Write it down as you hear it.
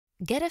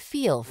Get a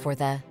feel for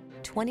the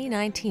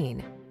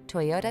 2019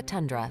 Toyota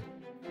Tundra.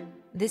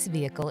 This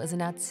vehicle is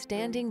an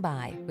outstanding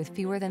buy with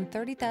fewer than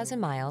 30,000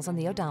 miles on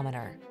the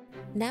odometer.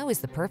 Now is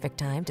the perfect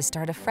time to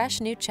start a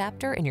fresh new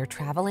chapter in your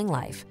traveling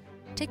life.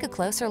 Take a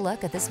closer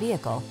look at this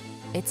vehicle.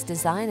 Its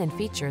design and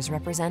features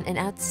represent an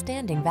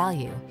outstanding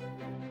value.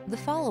 The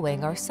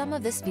following are some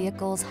of this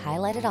vehicle's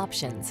highlighted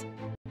options: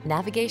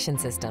 navigation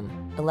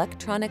system,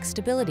 electronic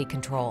stability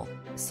control,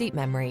 seat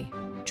memory,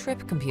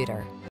 trip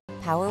computer,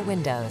 power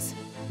windows,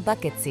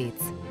 bucket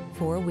seats,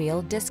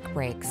 four-wheel disc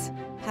brakes,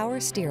 power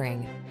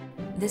steering.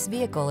 This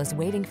vehicle is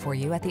waiting for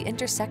you at the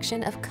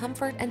intersection of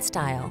comfort and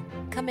style.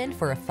 Come in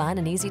for a fun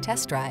and easy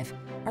test drive.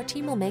 Our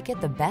team will make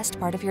it the best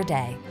part of your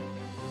day.